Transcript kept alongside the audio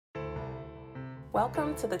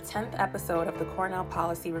Welcome to the 10th episode of the Cornell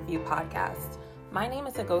Policy Review podcast. My name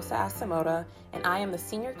is Agosa Asamoah, and I am the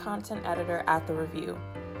Senior Content Editor at The Review.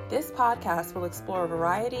 This podcast will explore a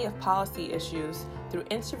variety of policy issues through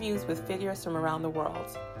interviews with figures from around the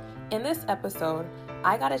world. In this episode,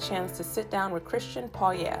 I got a chance to sit down with Christian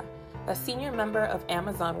Poirier, a senior member of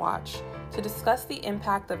Amazon Watch, to discuss the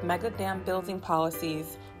impact of mega dam building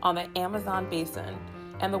policies on the Amazon Basin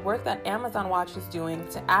and the work that Amazon Watch is doing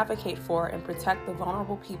to advocate for and protect the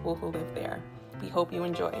vulnerable people who live there. We hope you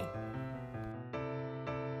enjoy.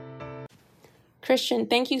 Christian,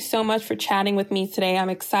 thank you so much for chatting with me today.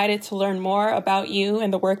 I'm excited to learn more about you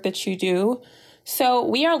and the work that you do. So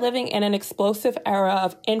we are living in an explosive era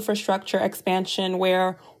of infrastructure expansion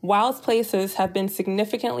where wild places have been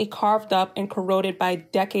significantly carved up and corroded by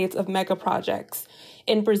decades of mega projects.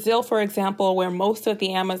 In Brazil, for example, where most of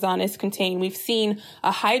the Amazon is contained, we've seen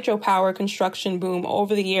a hydropower construction boom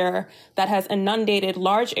over the year that has inundated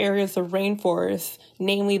large areas of rainforest,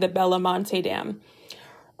 namely the Belo Monte Dam.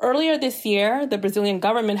 Earlier this year, the Brazilian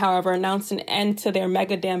government, however, announced an end to their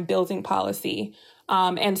mega dam building policy.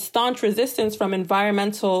 And staunch resistance from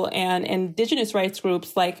environmental and indigenous rights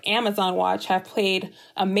groups like Amazon Watch have played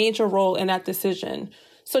a major role in that decision.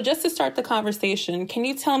 So just to start the conversation, can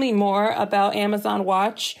you tell me more about Amazon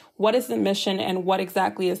Watch? What is the mission and what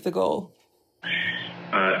exactly is the goal?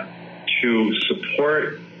 To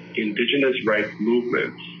support indigenous rights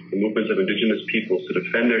movements, the movements of indigenous peoples to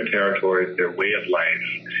defend their territories, their way of life,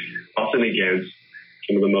 often against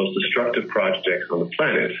some of the most destructive projects on the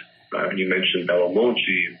planet. You mentioned Belo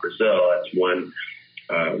Monte in Brazil. That's one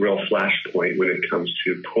real flashpoint when it comes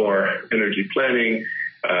to poor energy planning,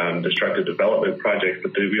 destructive development projects.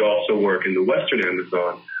 But we also work in the Western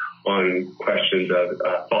Amazon on questions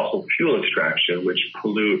of fossil fuel extraction, which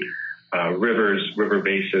pollute rivers, river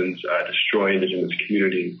basins, destroy indigenous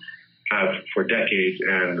communities, have for decades.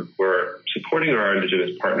 And we're supporting our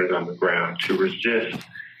indigenous partners on the ground to resist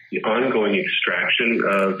the ongoing extraction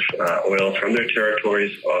of oil from their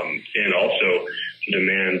territories, and also to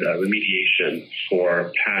demand remediation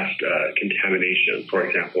for past contamination. For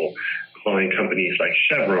example, calling companies like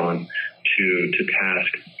Chevron to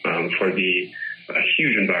task for the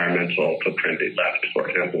huge environmental footprint they left, for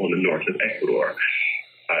example, in the north of Ecuador.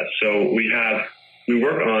 So we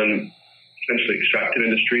work on essentially extractive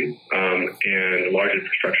industry and large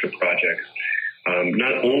infrastructure projects,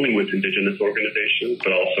 not only with indigenous organizations,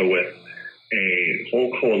 but also with a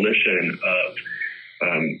whole coalition of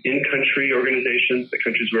in-country organizations, the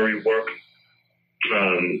countries where we work,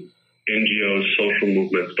 NGOs, social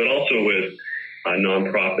movements, but also with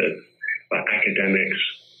nonprofits, academics,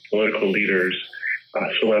 political leaders,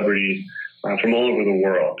 celebrities from all over the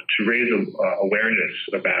world to raise awareness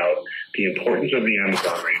about the importance of the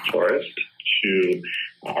Amazon rainforest to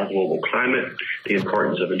our global climate, the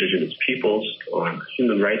importance of indigenous peoples on a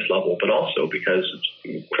human rights level, but also because it's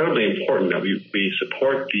incredibly important that we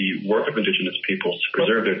support the work of indigenous peoples to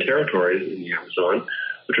preserve their territories in the Amazon,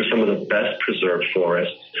 which are some of the best preserved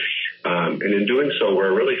forests. And in doing so,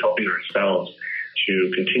 we're really helping ourselves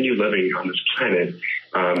to continue living on this planet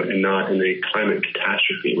and not in a climate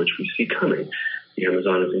catastrophe, which we see coming. The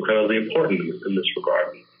Amazon is incredibly important in this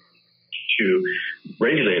regard to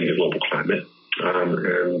regulating the global climate.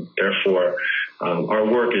 And therefore, our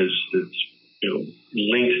work is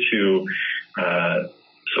linked to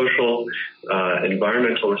social,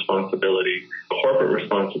 environmental responsibility, corporate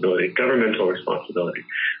responsibility, governmental responsibility,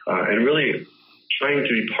 and really trying to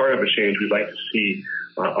be part of a change we'd like to see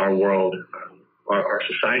our world, our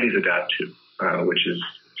societies adapt to, which is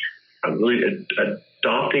really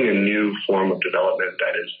adopting a new form of development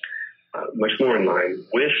that is much more in line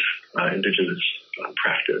with indigenous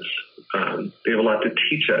practice. They have a lot to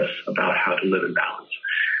teach us about how to live in balance.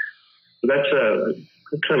 So that's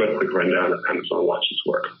kind of a quick rundown of Amazon Watch's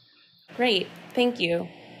work. Great, thank you.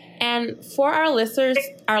 And for our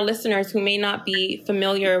listeners who may not be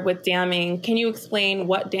familiar with damming, can you explain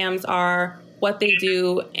what dams are, what they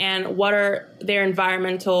do, and what are their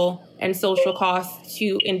environmental and social costs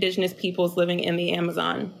to indigenous peoples living in the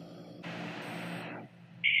Amazon?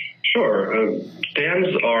 Sure.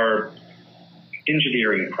 Dams are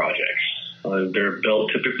engineering projects. They're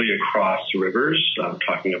built typically across rivers. I'm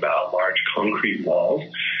talking about large concrete walls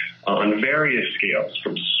on various scales,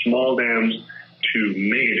 from small dams to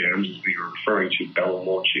mega dams, as we were referring to. Belo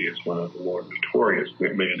Monte is one of the more notorious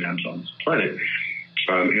mega dams on this planet.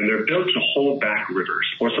 And they're built to hold back rivers,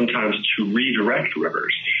 or sometimes to redirect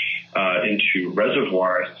rivers into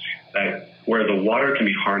reservoirs where the water can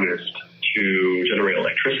be harnessed to generate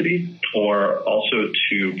electricity, or also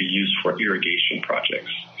to be used for irrigation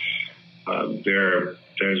projects. They're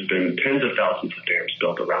There's been tens of thousands of dams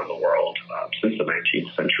built around the world since the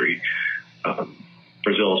 19th century.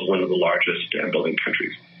 Brazil is one of the largest dam building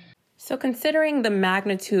countries. So considering the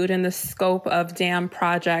magnitude and the scope of dam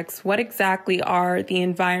projects, what exactly are the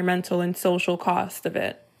environmental and social costs of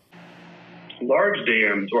it? Large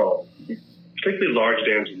dams, well, particularly large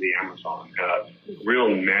dams in the Amazon, have real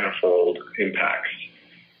manifold impacts.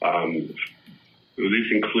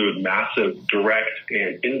 These include massive direct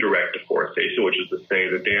and indirect deforestation, which is to say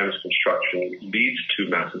the dam's construction leads to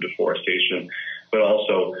massive deforestation, but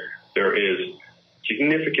also there is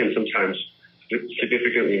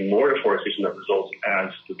significantly more deforestation that results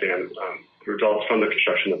results from the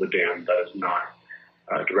construction of the dam that is not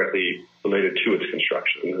directly related to its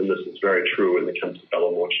construction. And this is very true when it comes to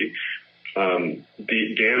Belo Monte.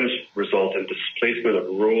 The dams result in displacement of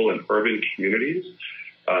rural and urban communities,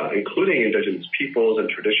 including indigenous peoples and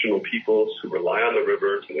traditional peoples who rely on the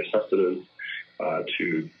rivers and their sustenance for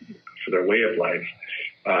their way of life.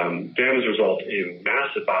 Dams result in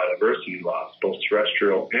massive biodiversity loss, both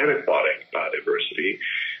terrestrial and aquatic biodiversity.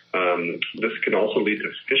 This can also lead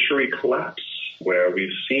to fishery collapse, where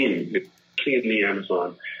we've seen in the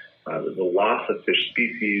Amazon the loss of fish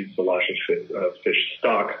species, the loss of fish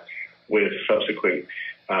stock, with subsequent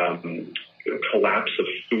collapse of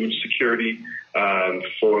food security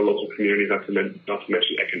for local communities, not to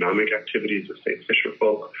mention economic activities of, say,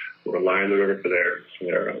 fisherfolk who rely on the river for their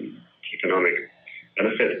economic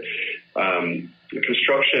benefit. The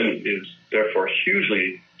construction is therefore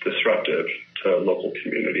hugely disruptive to local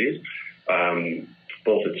communities,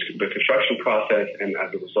 both the construction process and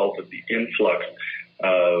as a result of the influx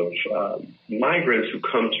of migrants who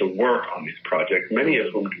come to work on these projects, many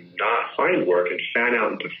of whom do not find work and fan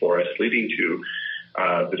out into forests, leading to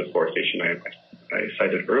the deforestation I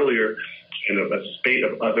cited earlier, and a spate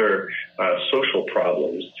of other social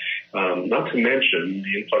problems. Not to mention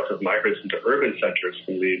the influx of migrants into urban centers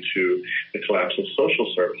can lead to the collapse of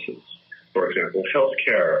social services. For example,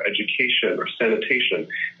 healthcare, education, or sanitation,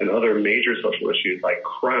 and other major social issues like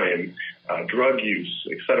crime, drug use,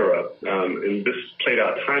 etc. And this played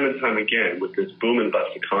out time and time again with this boom and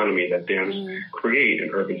bust economy that dams create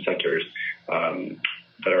in urban centers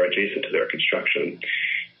that are adjacent to their construction.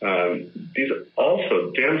 Dams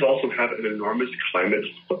also have an enormous climate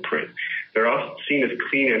footprint. They're often seen as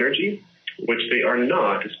clean energy, which they are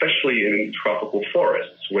not, especially in tropical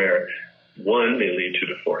forests, where one, they lead to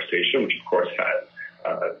deforestation, which of course has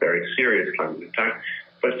a very serious climate impact.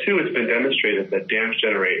 But two, it's been demonstrated that dams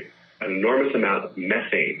generate an enormous amount of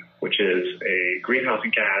methane, which is a greenhouse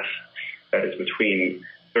gas that is between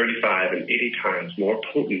 35 and 80 times more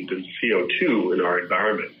potent than CO2 in our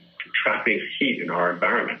environment, trapping heat in our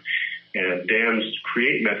environment. And dams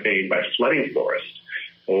create methane by flooding forests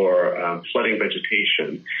or flooding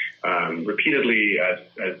vegetation repeatedly as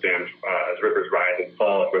rivers rise and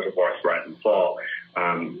fall, as reservoirs rise and fall,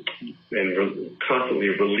 and constantly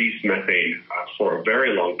release methane for a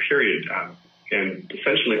very long period and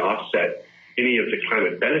essentially offset any of the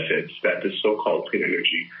climate benefits that this so-called clean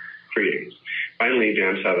energy creates. Finally,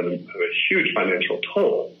 dams have a huge financial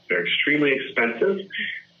toll. They're extremely expensive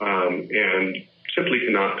and simply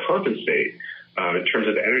cannot compensate in terms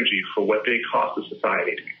of energy for what they cost the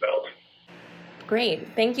society to be built.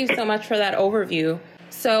 Great. Thank you so much for that overview.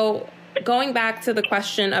 So going back to the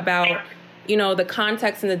question about, the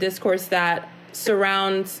context and the discourse that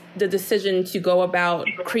surrounds the decision to go about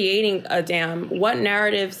creating a dam, what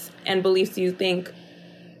narratives and beliefs do you think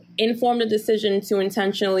inform the decision to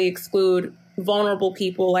intentionally exclude vulnerable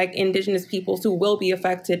people like indigenous peoples who will be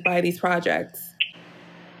affected by these projects?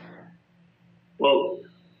 Well,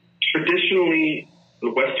 traditionally,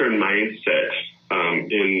 the Western mindset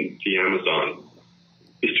in the Amazon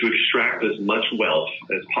is to extract as much wealth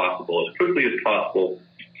as possible, as quickly as possible,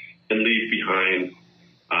 and leave behind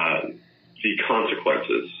the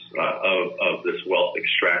consequences of this wealth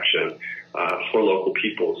extraction for local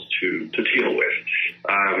peoples to deal with.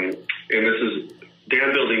 And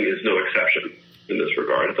dam building is no exception in this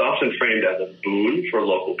regard. It's often framed as a boon for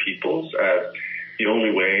local peoples, as the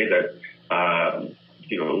only way that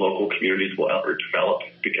local communities will ever develop,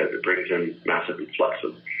 because it brings in massive influx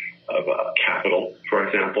of capital, for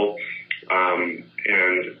example.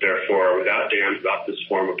 And therefore, without dams, without this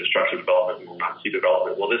form of destructive development, we will not see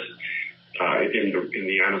development. Well, this in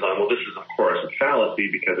the Amazon, well, this is, of course, a fallacy,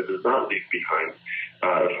 because it does not leave behind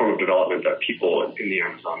the form of development that people in the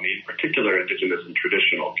Amazon need, particularly indigenous and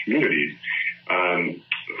traditional communities,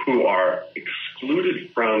 who are excluded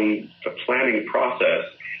from the planning process,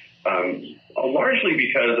 largely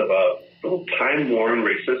because of a little time-worn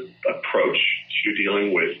racist approach to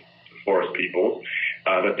dealing with forest people.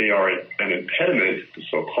 that they are an impediment to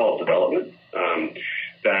so-called development,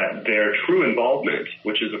 that their true involvement,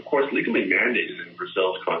 which is, of course, legally mandated in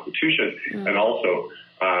Brazil's constitution, and also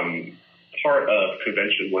part of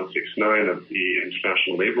Convention 169 of the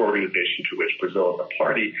International Labor Organization, to which Brazil is a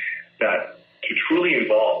party, that to truly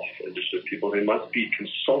involve indigenous people, they must be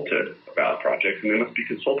consulted about projects, and they must be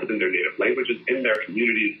consulted in their native languages, in their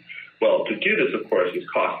communities. Well, to do this, of course, is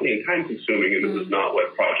costly and time-consuming, and this is not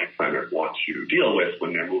what project planners want to deal with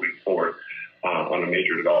when they're moving forward on a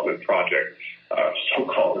major development project,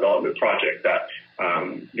 so-called development project that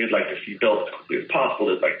they'd like to see built as quickly as possible.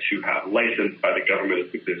 They'd like to have licensed by the government as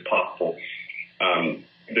quickly as possible.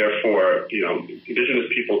 Therefore, indigenous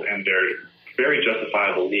peoples and their very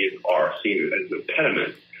justifiable needs are seen as an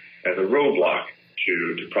impediment, as a roadblock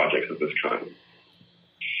to projects of this kind.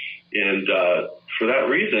 And for that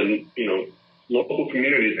reason, local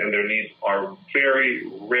communities and their needs are very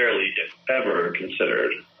rarely, if ever,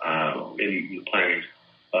 considered in the planning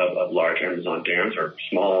of large Amazon dams or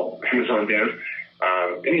small Amazon dams.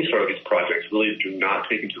 Any sort of these projects really do not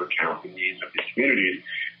take into account the needs of these communities.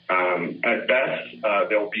 At best,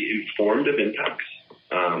 they'll be informed of impacts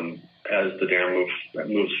as the dam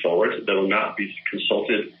moves forward. They will not be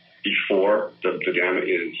consulted before the dam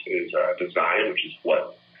is designed, which is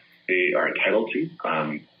what they are entitled to,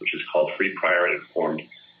 which is called free, prior, and informed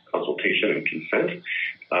consultation and consent.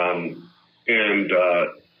 And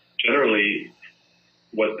generally,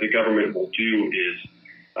 what the government will do is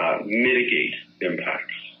mitigate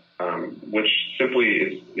impacts, which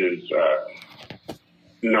simply is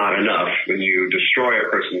not enough. When you destroy a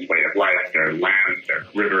person's way of life, their land, their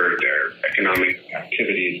river, their economic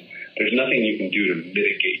activities, there's nothing you can do to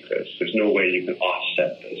mitigate this. There's no way you can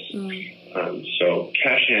offset this. So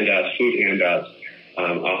cash handouts, food handouts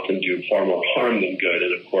often do far more harm than good.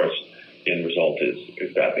 And of course, the end result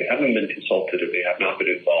is that they haven't been consulted, or they have not been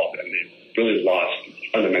involved, and they've really lost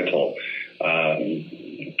fundamental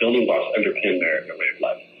building blocks underpin their way of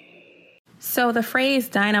life. So the phrase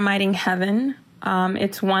dynamiting heaven,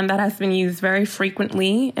 it's one that has been used very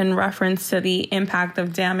frequently in reference to the impact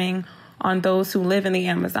of damming on those who live in the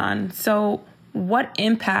Amazon. So what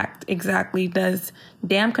impact exactly does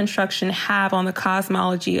dam construction have on the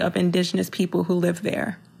cosmology of indigenous people who live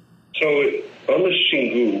there? So on the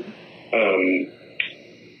Xingu,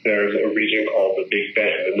 there's a region called the Big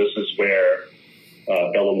Bend, and this is where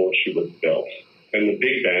Belo Monte was built. And the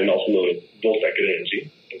Big Bend, also known as Volta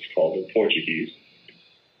Grande, it's called in Portuguese,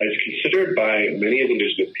 is considered by many of the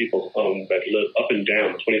indigenous peoples that live up and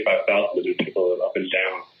down, 25,000 indigenous people live up and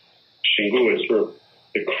down Xingu, is sort of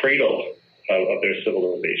the cradle of their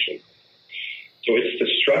civilization. So its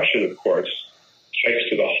destruction, of course, strikes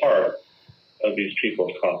to the heart of these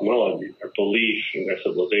people's cosmology, their belief in their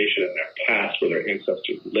civilization and their past, where their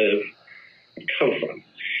ancestors live and come from.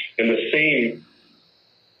 And the same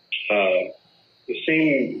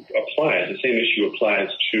issue applies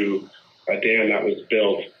to a dam that was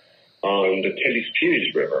built on the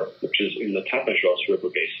Telis River, which is in the Tapajós River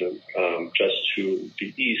Basin, just to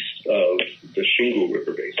the east of the Xingu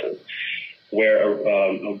River Basin, where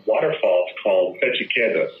a waterfall called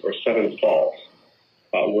Sete or Seven Falls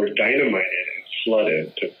were dynamited and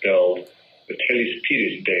flooded to build the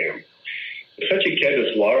Telis Dam. The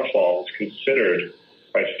Sete waterfall is considered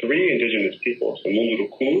by three indigenous peoples, the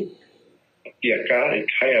Munduruku, Piacá, and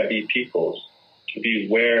Kayabi peoples, to be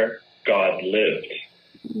where God lived.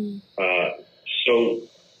 So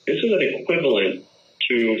this is an equivalent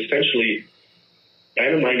to essentially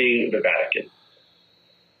dynamiting the Vatican.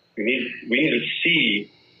 We need to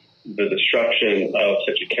see the destruction of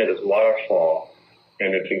Sete waterfall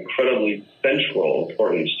and its incredibly central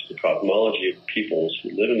importance to the cosmology of peoples who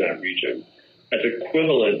live in that region as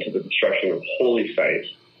equivalent to the destruction of holy sites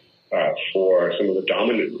for some of the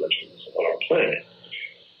dominant religions on our planet.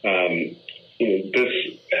 This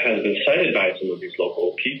has been cited by some of these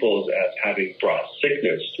local peoples as having brought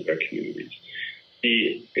sickness to their communities.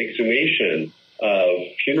 The exhumation of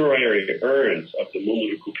funerary urns of the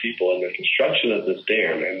Munduruku people and the construction of this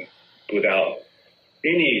dam, and without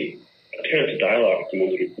any attempt to dialogue with the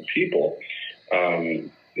Munduruku people,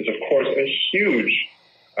 is of course a huge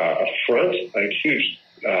affront, a huge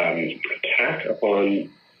attack upon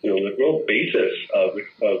the real basis of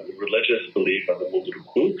the religious belief of the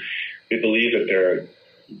Munduruku. They believe that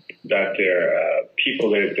their people,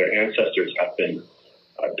 their ancestors, have been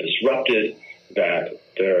disrupted, that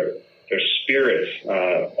their spirits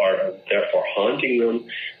are therefore haunting them.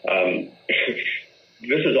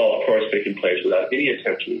 This is all, of course, taking place without any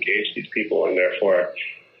attempt to engage these people, and therefore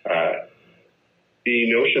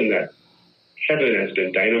the notion that heaven has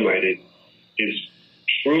been dynamited is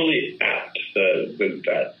truly apt.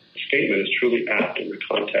 That statement is truly apt in the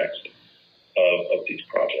context of these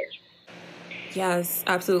projects. Yes,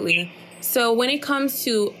 absolutely. So when it comes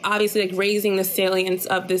to obviously like raising the salience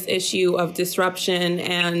of this issue of disruption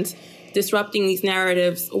and disrupting these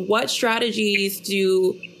narratives, what strategies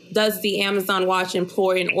does the Amazon Watch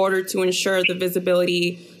employ in order to ensure the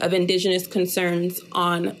visibility of indigenous concerns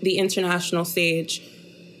on the international stage?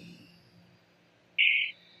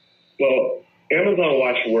 Well, Amazon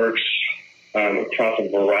Watch works across a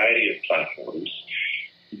variety of platforms.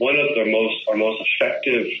 One of our most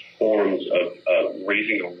effective forms of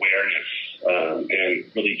raising awareness and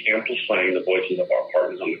really amplifying the voices of our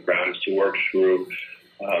partners on the ground is to work through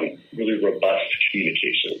really robust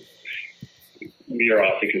communication. We are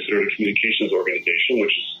often considered a communications organization,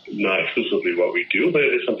 which is not exclusively what we do, but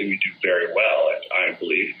it is something we do very well, I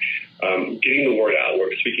believe. Getting the word out,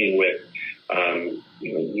 we're speaking with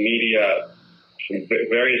media from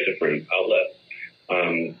various different outlets,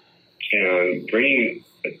 and bringing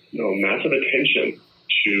massive attention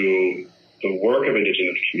to the work of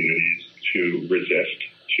indigenous communities to resist,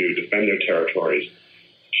 to defend their territories,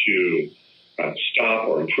 to stop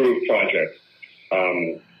or improve projects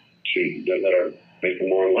that are making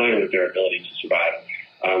more in line with their ability to survive.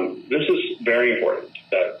 This is very important,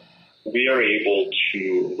 that we are able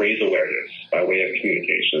to raise awareness by way of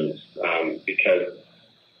communications, because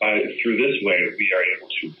through this way, we are able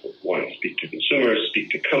to, one, speak to consumers, speak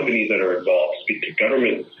to companies that are involved, speak to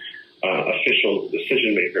government officials,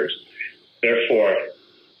 decision makers. Therefore,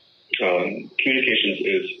 communications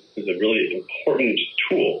is a really important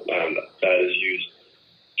tool that is used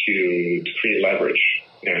to create leverage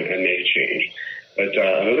and make change. But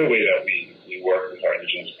another way that we work with our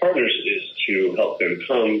indigenous partners is to help them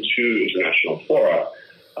come to international fora,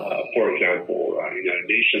 for example, United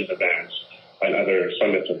Nations events and other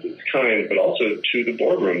summits of this kind, but also to the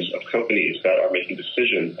boardrooms of companies that are making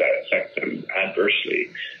decisions that affect them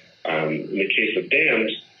adversely. In the case of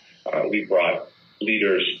dams, we brought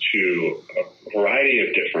leaders to a variety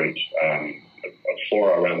of different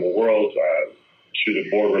fora around the world, to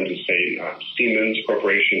the boardrooms of, say, Siemens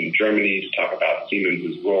Corporation in Germany, to talk about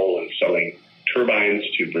Siemens' role in selling turbines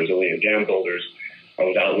to Brazilian dam builders,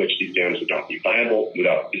 without which these dams would not be viable.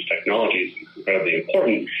 Without these technologies, it's incredibly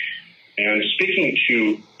important. And speaking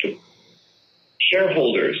to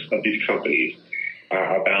shareholders of these companies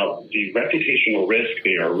about the reputational risk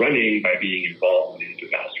they are running by being involved in these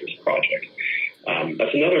disastrous projects.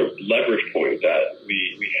 That's another leverage point that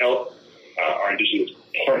we help our indigenous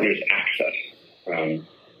partners access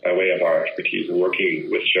by way of our expertise in working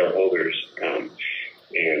with shareholders and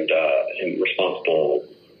responsible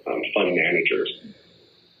fund managers.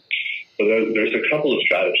 So there's a couple of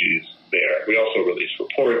strategies there. We also release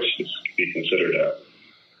reports. This could be considered a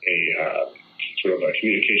sort of a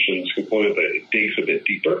communications component, but it digs a bit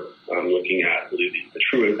deeper, looking at really the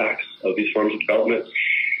true impacts of these forms of development.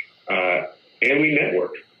 And we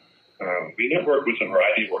network. We network with a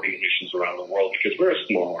variety of organizations around the world because we're a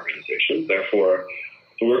small organization. Therefore,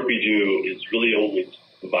 the work we do is really only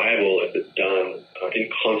viable if it's done in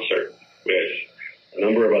concert with a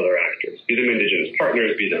number of other actors, be them indigenous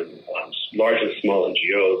partners, be them large and small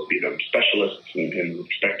NGOs, be them specialists in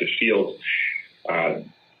respective fields.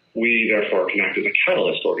 We, therefore, can act as a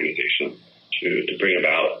catalyst organization to bring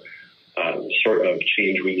about the sort of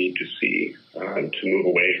change we need to see to move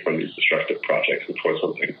away from these destructive projects and towards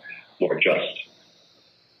something more just.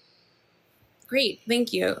 Great,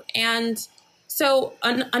 thank you. And so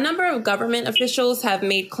a number of government officials have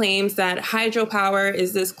made claims that hydropower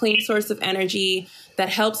is this clean source of energy that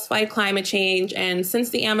helps fight climate change. And since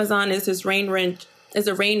the Amazon is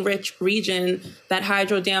a rain-rich region, that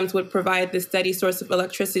hydro dams would provide this steady source of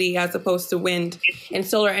electricity as opposed to wind and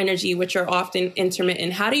solar energy, which are often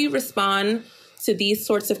intermittent. How do you respond to these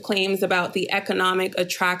sorts of claims about the economic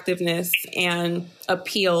attractiveness and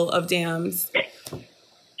appeal of dams?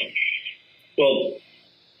 Well,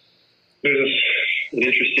 there's an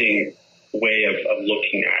interesting way of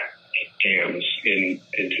looking at dams in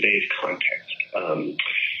today's context.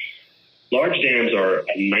 Large dams are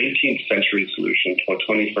a 19th century solution to a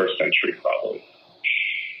 21st century problem.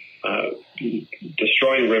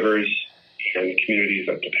 Destroying rivers and communities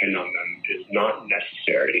that depend on them is not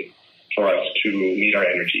necessary for us to meet our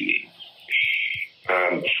energy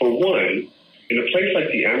needs. For one, in a place like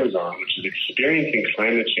the Amazon, which is experiencing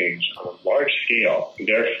climate change on a large scale,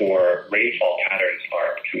 therefore rainfall patterns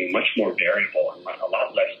are becoming much more variable and a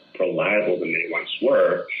lot less reliable than they once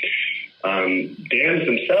were. Dams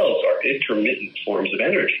themselves are intermittent forms of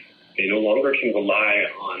energy. They no longer can rely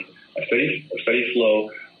on a steady flow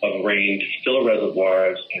of rain to fill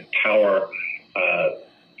reservoirs and power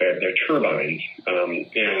their turbines,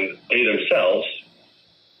 and they themselves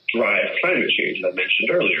drive climate change, as I mentioned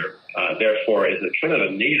earlier. Therefore, it's a kind of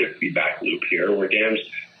a negative feedback loop here, where dams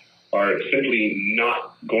are simply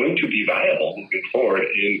not going to be viable moving forward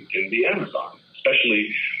in the Amazon,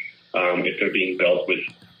 especially if they're being built with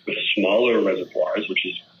smaller reservoirs, which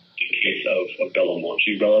is the case of Belo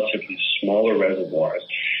Monte, relatively smaller reservoirs,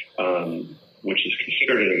 which is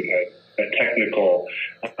considered a technical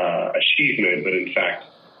achievement, but in fact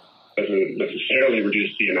doesn't necessarily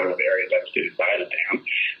reduce the amount of area devastated by the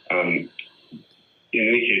dam. In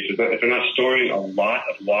any case, if they're not storing a lot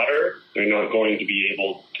of water, they're not going to be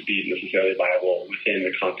able to be necessarily viable within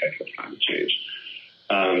the context of climate change.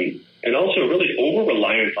 And also really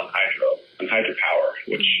over-reliance on hydropower,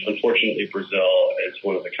 which unfortunately Brazil is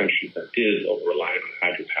one of the countries that is over-reliant on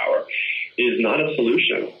hydropower, is not a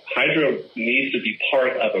solution. Hydro needs to be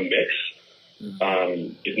part of a mix.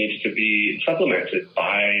 It needs to be supplemented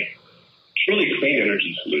by truly clean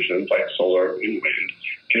energy solutions like solar and wind,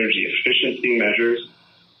 energy efficiency measures.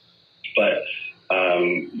 But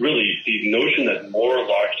really, the notion that more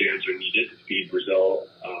large dams are needed to feed Brazil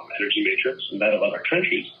energy matrix and that of other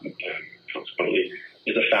countries, consequently,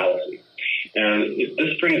 is a fallacy. And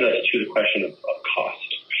this brings us to the question of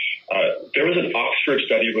cost. There was an Oxford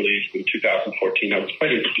study released in 2014 that was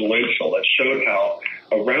quite influential that showed how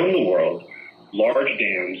around the world, large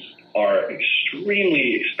dams are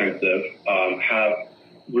extremely expensive, have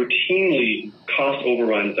routinely cost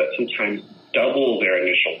overruns that sometimes double their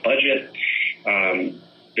initial budget.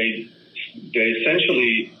 They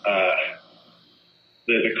essentially,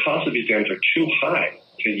 the cost of these dams are too high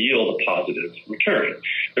to yield a positive return.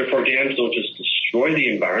 Therefore, dams don't just destroy the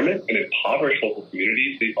environment and impoverish local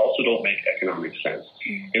communities, they also don't make economic sense.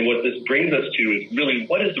 And what this brings us to is really,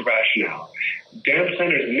 what is the rationale? Dam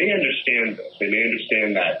planners may understand this. They may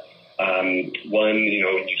understand that when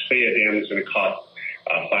you say a dam is going to cost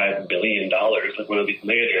 $5 billion, like one of these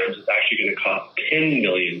mega dams is actually going to cost $10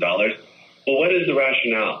 million. Well, what is the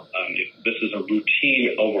rationale? If this is a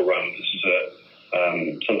routine overrun, this is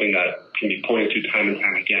something that can be pointed to time and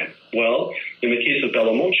time again. Well, in the case of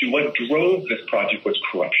Belo Monte, what drove this project was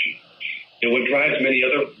corruption. And what drives many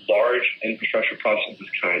other large infrastructure projects of this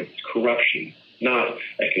kind is corruption, not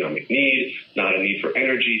economic need, not a need for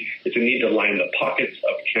energy. It's a need to line the pockets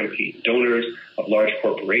of campaign donors, of large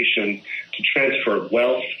corporations, to transfer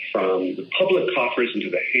wealth from the public coffers into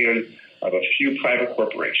the hands of a few private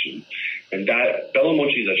corporations. And that Belo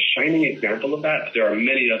Monte is a shining example of that, but there are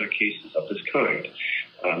many other cases of this kind.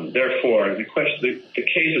 Therefore, the case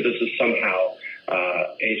that this is somehow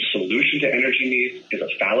a solution to energy needs is a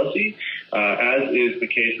fallacy, as is the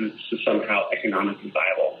case that this is somehow economically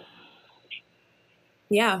viable.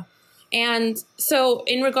 Yeah. And so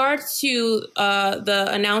in regards to the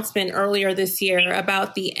announcement earlier this year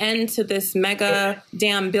about the end to this mega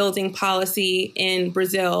dam building policy in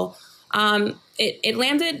Brazil, it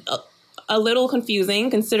landed a little confusing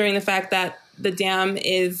considering the fact that the dam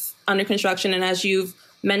is under construction. And as you've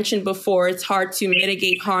mentioned before, it's hard to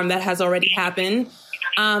mitigate harm that has already happened.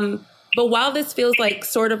 But while this feels like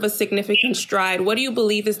sort of a significant stride, what do you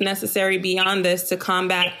believe is necessary beyond this to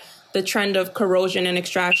combat the trend of corrosion and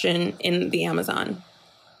extraction in the Amazon?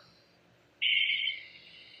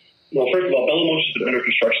 Well, first of all, Belo Monte has been under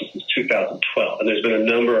construction since 2012, and there's been a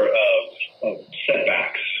number of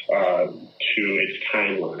setbacks to its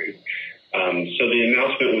timeline. So the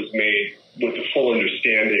announcement was made with the full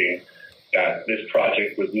understanding that this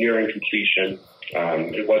project was nearing completion.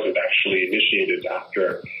 It wasn't actually initiated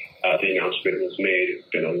after the announcement was made. It's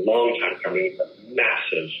been a long time coming. It's a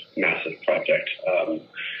massive, massive project.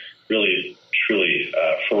 Really, truly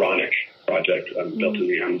pharaonic project built in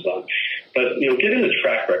the Amazon. But, given the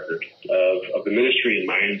track record of the Ministry of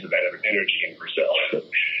Mines of Energy in Brazil,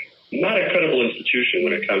 not a credible institution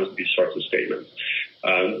when it comes to these sorts of statements.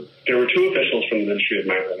 There were two officials from the Ministry of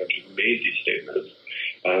Mines of Energy who made these statements,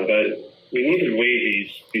 but we need to weigh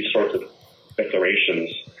these sorts of declarations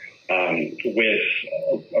with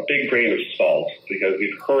a big grain of salt, because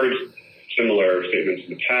we've heard similar statements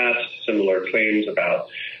in the past, similar claims about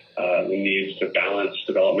the needs to balance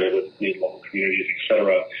development with the needs of local communities,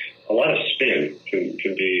 etc. A lot of spin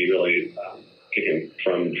can be really taken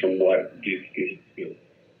from what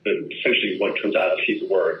essentially what comes out of these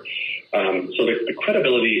words. So the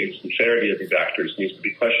credibility and sincerity of these actors needs to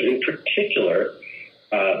be questioned, in particular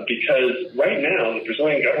because right now the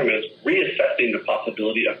Brazilian government is reassessing the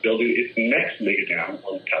possibility of building its next mega dam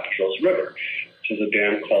on the Tapajós River, which is a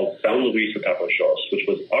dam called São Luís do Tapajós, which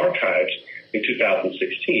was archived in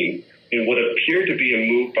 2016 in what appeared to be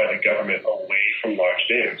a move by the government away from large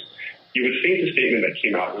dams. you would think the statement that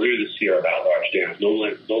came out earlier this year about large dams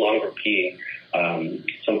no longer being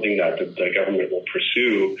something that the government will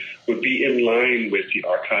pursue would be in line with the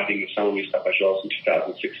archiving of San Luis Tapajos in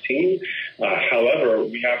 2016. However,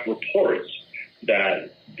 we have reports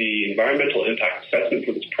that the environmental impact assessment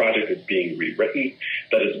for this project is being rewritten,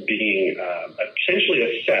 that is being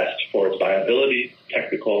essentially assessed for its viability,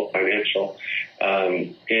 technical, financial,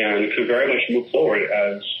 and could very much move forward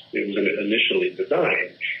as it was initially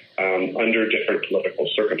designed under different political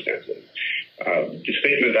circumstances. The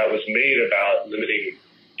statement that was made about limiting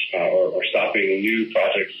or stopping new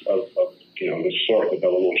projects of the sort that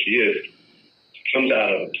Belo Monte is comes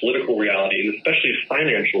out of a political reality and especially a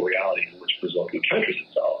financial reality in which Brazil encounters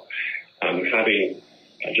itself. Having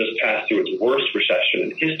just passed through its worst recession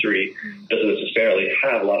in history doesn't necessarily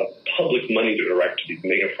have a lot of public money to direct to these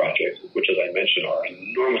mega projects, which, as I mentioned, are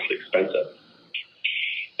enormously expensive.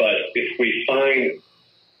 But if we find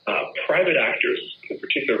private actors, in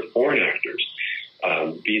particular foreign actors,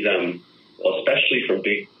 be them, especially from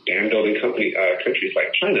big dam building countries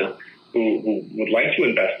like China, who would like to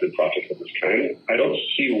invest in projects of this kind, I don't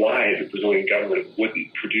see why the Brazilian government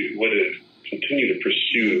wouldn't continue to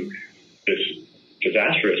pursue this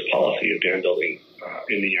disastrous policy of dam building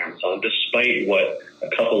in the Amazon, despite what a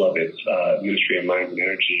couple of its Ministry of Mines and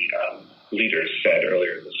Energy leaders said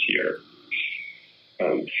earlier this year.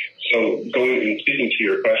 So going and speaking to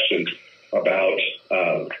your question about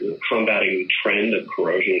combating the trend of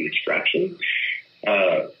corrosion and extraction,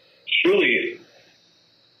 truly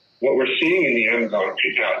what we're seeing in the Amazon right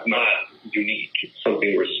now is not unique. It's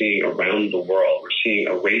something we're seeing around the world. We're seeing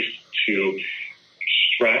a race to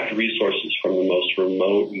extract resources from the most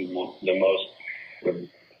remote and the most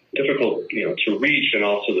difficult, to reach, and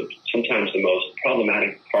also sometimes the most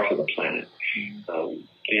problematic parts of the planet.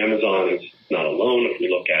 The Amazon is not alone. If we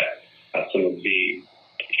look at some of the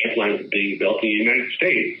pipelines being built in the United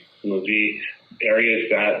States, some of the areas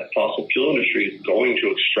that fossil fuel industry is going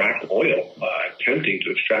to extract oil, attempting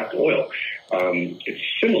to extract oil, it's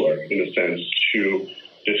similar in a sense to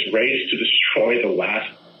this race to destroy the last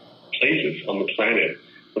places on the planet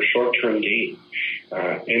for short-term gain.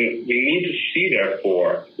 And we need to see,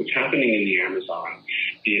 therefore, what's happening in the Amazon,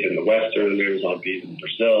 be it in the Western Amazon, be it in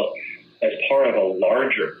Brazil, as part of a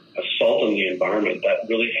larger assault on the environment that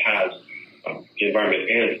really has the environment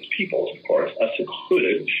and its peoples, of course, us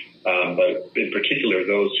included, but in particular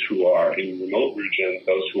those who are in remote regions,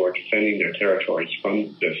 those who are defending their territories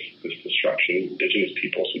from this destruction, indigenous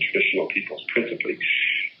peoples and traditional peoples principally,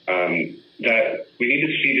 that we need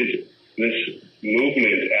to see this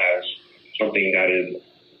movement as something that is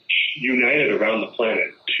united around the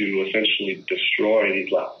planet to essentially destroy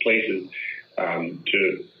these last places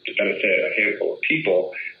to benefit a handful of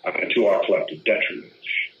people and to our collective detriment.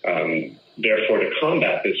 Therefore, to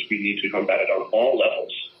combat this, we need to combat it on all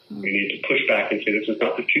levels. We need to push back and say this is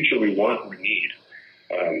not the future we want or need.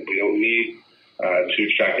 We don't need to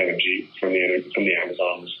extract energy from the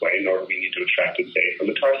Amazon this way, nor do we need to extract it, say, from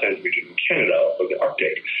the tar sands region in Canada or the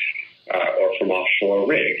Arctic or from offshore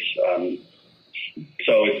rigs.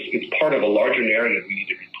 So it's part of a larger narrative we need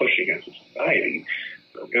to be pushing as a society.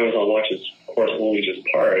 Amazon Watch is, of course, only just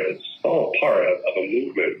part. It's all part of a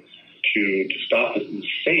movement to stop this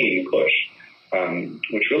insane push,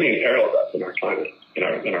 which really imperils us in our climate, in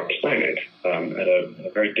our planet, at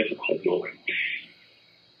a very difficult moment.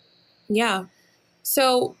 Yeah.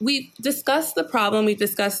 So we've discussed the problem, we've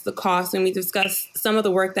discussed the cost, and we discussed some of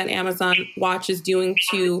the work that Amazon Watch is doing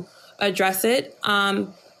to address it.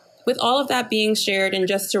 With all of that being shared, and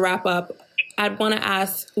just to wrap up, I'd want to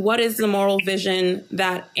ask, what is the moral vision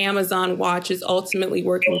that Amazon Watch is ultimately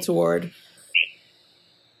working toward?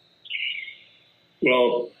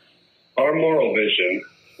 Well, our moral vision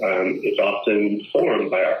is often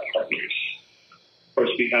informed by our partners. Of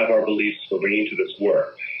course, we have our beliefs for bringing to this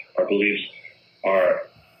work. Our beliefs are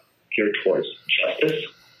geared towards justice,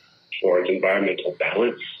 towards environmental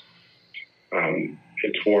balance, and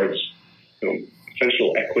towards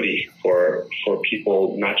essential equity for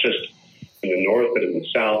people, not just in the north, but in the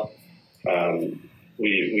south.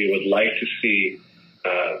 We would like to see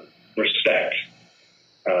respect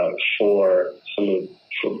for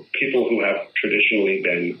people who have traditionally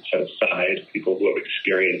been set aside, people who have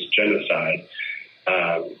experienced genocide,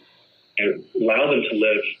 and allow them to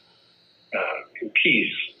live in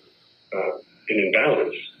peace and in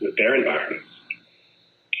balance with their environments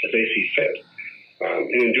as they see fit. And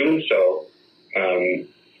in doing so,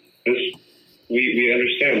 we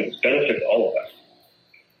understand this benefits all of us.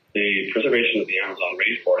 The preservation of the Amazon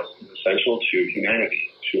rainforest is essential to humanity,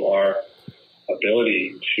 to our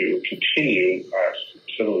ability to continue our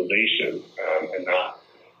civilization and not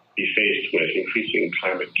be faced with increasing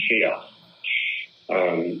climate chaos.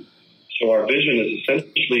 So our vision is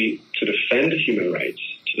essentially to defend human rights,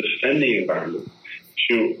 to defend the environment,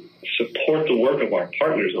 to support the work of our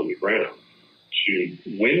partners on the ground, to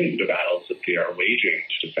win the battles that they are waging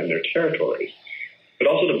to defend their territories, but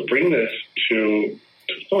also to bring this to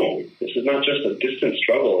home. This is not just a distant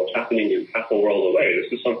struggle that's happening in half a world away.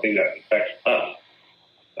 This is something that affects us.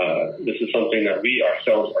 This is something that we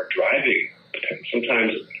ourselves are driving,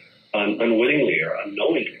 sometimes unwittingly or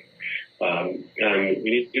unknowingly. And we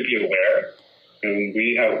need to be aware, and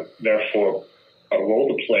we have, therefore, a role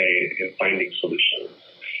to play in finding solutions.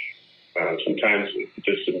 Sometimes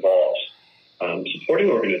this involves supporting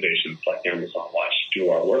organizations like Amazon Watch do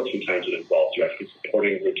our work. Sometimes it involves directly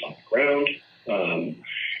supporting groups on the ground.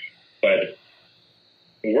 But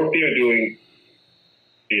the work they are doing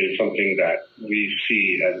is something that we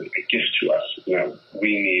see as a gift to us, and that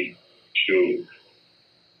we need to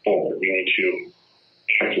forward. We need to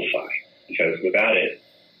amplify, because without it,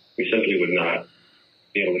 we simply would not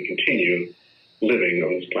be able to continue living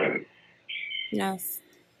on this planet. Yes.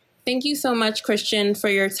 Thank you so much, Christian, for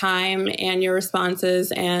your time and your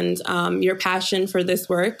responses and your passion for this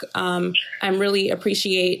work. I really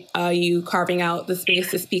appreciate you carving out the space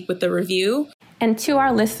to speak with the review. And to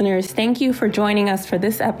our listeners, thank you for joining us for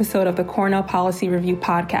this episode of the Cornell Policy Review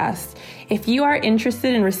podcast. If you are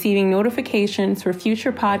interested in receiving notifications for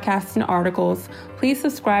future podcasts and articles, please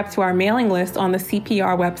subscribe to our mailing list on the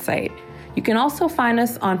CPR website. You can also find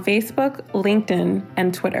us on Facebook, LinkedIn,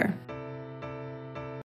 and Twitter.